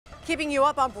Keeping you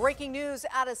up on breaking news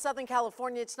out of Southern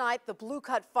California tonight, the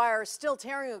Bluecut Fire is still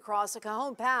tearing across the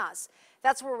Cajon Pass.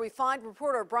 That's where we find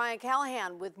reporter Brian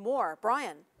Callahan with more.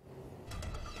 Brian.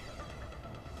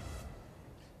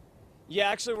 Yeah,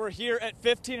 actually, we're here at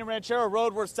 15 and Ranchero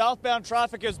Road where southbound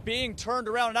traffic is being turned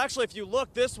around. And actually, if you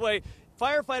look this way,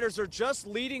 firefighters are just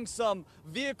leading some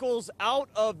vehicles out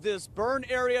of this burn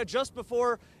area just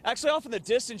before, actually off in the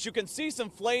distance, you can see some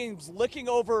flames licking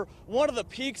over one of the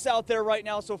peaks out there right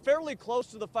now. So fairly close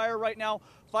to the fire right now.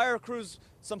 Fire crews,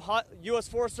 some hot U.S.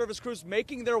 Forest Service crews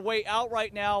making their way out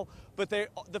right now, but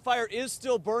the fire is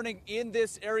still burning in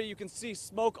this area. You can see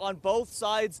smoke on both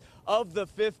sides of the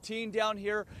 15 down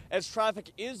here as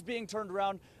traffic is being turned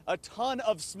around. A ton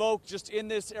of smoke just in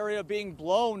this area being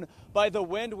blown by the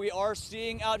wind we are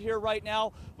seeing out here right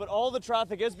now, but all the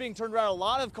traffic is being turned around. A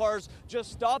lot of cars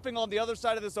just stopping on the other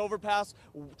side of this overpass,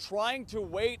 trying to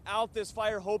wait out this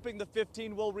fire, hoping the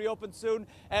 15 will reopen soon,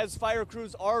 as fire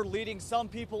crews are leading some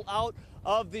people out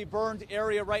of the burned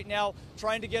area right now,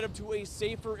 trying to get them to a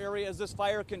safer area as this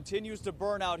fire continues to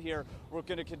burn out here. We're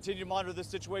going to continue to monitor this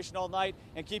situation all night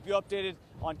and keep you updated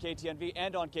on KTNV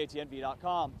and on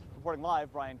KTNV.com. Reporting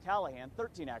live, Brian Callahan,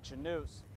 13 Action News.